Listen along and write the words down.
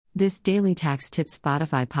This Daily Tax Tips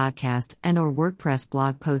Spotify podcast and/or WordPress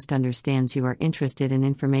blog post understands you are interested in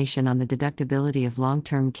information on the deductibility of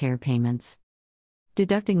long-term care payments.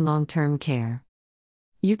 Deducting long-term care.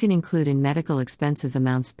 You can include in medical expenses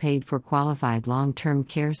amounts paid for qualified long-term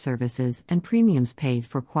care services and premiums paid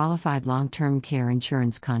for qualified long-term care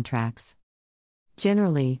insurance contracts.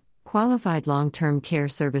 Generally, qualified long-term care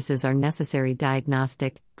services are necessary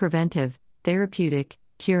diagnostic, preventive, therapeutic,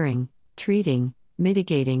 curing, treating,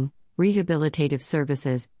 mitigating, rehabilitative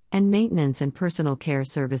services, and maintenance and personal care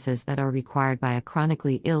services that are required by a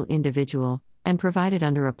chronically ill individual and provided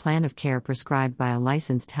under a plan of care prescribed by a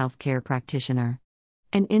licensed healthcare practitioner.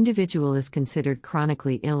 An individual is considered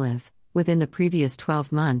chronically ill if, within the previous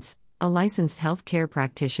 12 months, a licensed healthcare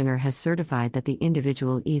practitioner has certified that the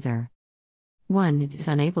individual either 1. Is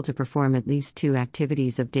unable to perform at least 2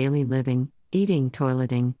 activities of daily living, eating,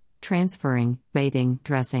 toileting, transferring, bathing,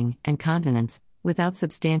 dressing, and continence, without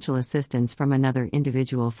substantial assistance from another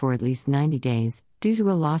individual for at least 90 days, due to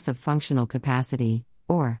a loss of functional capacity,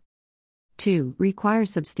 or 2. Requires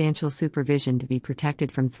substantial supervision to be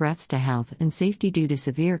protected from threats to health and safety due to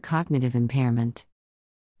severe cognitive impairment.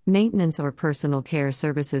 Maintenance or personal care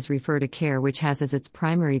services refer to care which has as its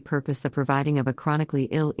primary purpose the providing of a chronically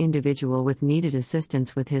ill individual with needed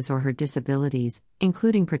assistance with his or her disabilities,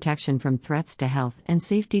 including protection from threats to health and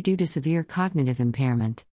safety due to severe cognitive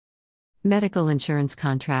impairment. Medical insurance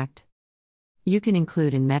contract. You can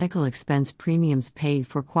include in medical expense premiums paid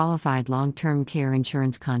for qualified long-term care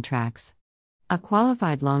insurance contracts. A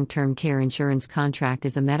qualified long-term care insurance contract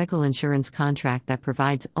is a medical insurance contract that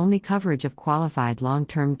provides only coverage of qualified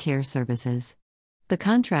long-term care services. The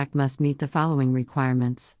contract must meet the following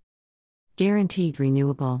requirements. Guaranteed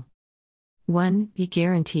renewable. 1. Be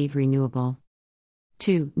guaranteed renewable.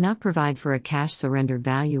 2. Not provide for a cash surrender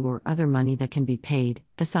value or other money that can be paid,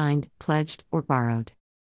 assigned, pledged, or borrowed.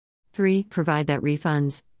 3. Provide that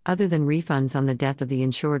refunds, other than refunds on the death of the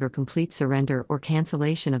insured or complete surrender or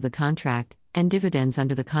cancellation of the contract, and dividends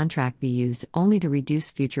under the contract be used only to reduce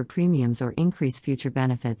future premiums or increase future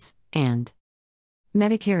benefits, and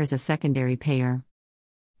Medicare is a secondary payer.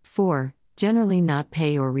 4. Generally not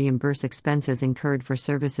pay or reimburse expenses incurred for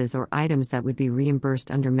services or items that would be reimbursed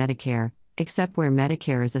under Medicare, except where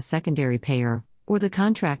Medicare is a secondary payer, or the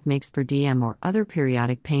contract makes per diem or other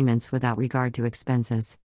periodic payments without regard to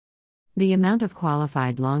expenses. The amount of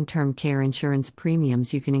qualified long-term care insurance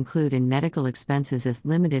premiums you can include in medical expenses is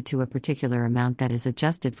limited to a particular amount that is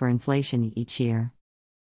adjusted for inflation each year.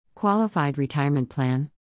 Qualified retirement plan.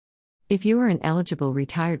 If you are an eligible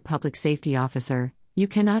retired public safety officer, you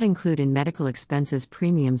cannot include in medical expenses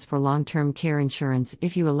premiums for long-term care insurance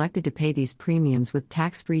if you elected to pay these premiums with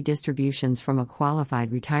tax-free distributions from a qualified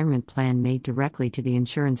retirement plan made directly to the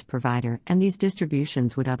insurance provider, and these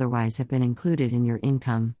distributions would otherwise have been included in your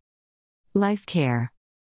income. Life care.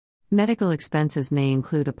 Medical expenses may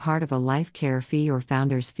include a part of a life care fee or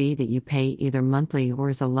founder's fee that you pay either monthly or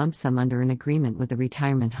as a lump sum under an agreement with the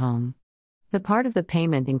retirement home. The part of the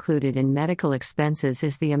payment included in medical expenses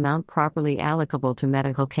is the amount properly allocable to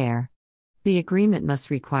medical care. The agreement must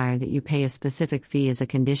require that you pay a specific fee as a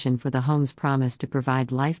condition for the home's promise to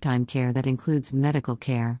provide lifetime care that includes medical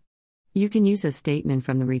care. You can use a statement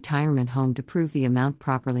from the retirement home to prove the amount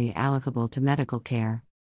properly allocable to medical care.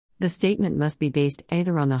 The statement must be based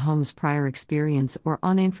either on the home's prior experience or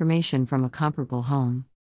on information from a comparable home.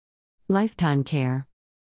 Lifetime care.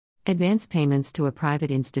 Advance payments to a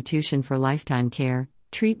private institution for lifetime care,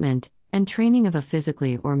 treatment, and training of a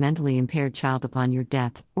physically or mentally impaired child upon your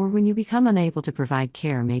death, or when you become unable to provide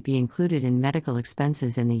care, may be included in medical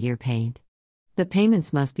expenses in the year paid. The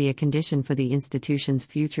payments must be a condition for the institution's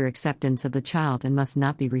future acceptance of the child and must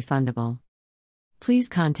not be refundable. Please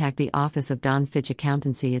contact the Office of Don Fitch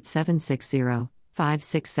Accountancy at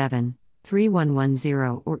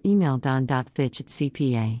 760-567-3110 or email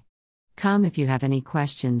don.fitch@cpa.com if you have any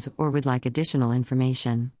questions or would like additional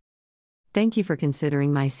information. Thank you for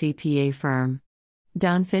considering my CPA firm.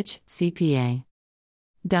 Don Fitch, CPA.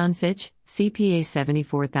 Don Fitch, CPA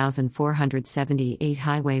 74478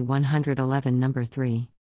 Highway 111 No. 3.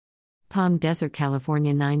 Palm Desert,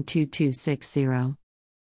 California 92260.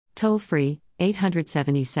 Toll free,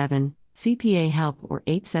 877, CPA Help or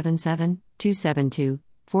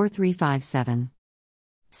 877-272-4357.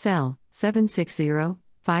 Cell,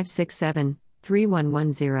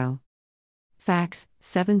 760-567-3110. Fax,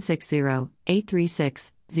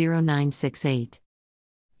 760-836-0968.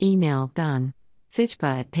 Email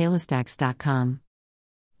don.fitchpa@paylistax.com.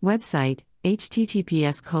 Website,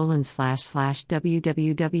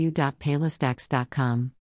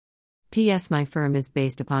 https://www.paylistax.com. P.S. My firm is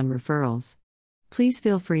based upon referrals. Please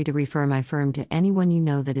feel free to refer my firm to anyone you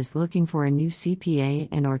know that is looking for a new CPA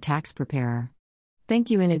and/or tax preparer. Thank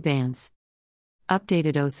you in advance.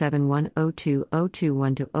 Updated 07102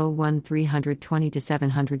 021 to 01320 to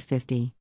 750.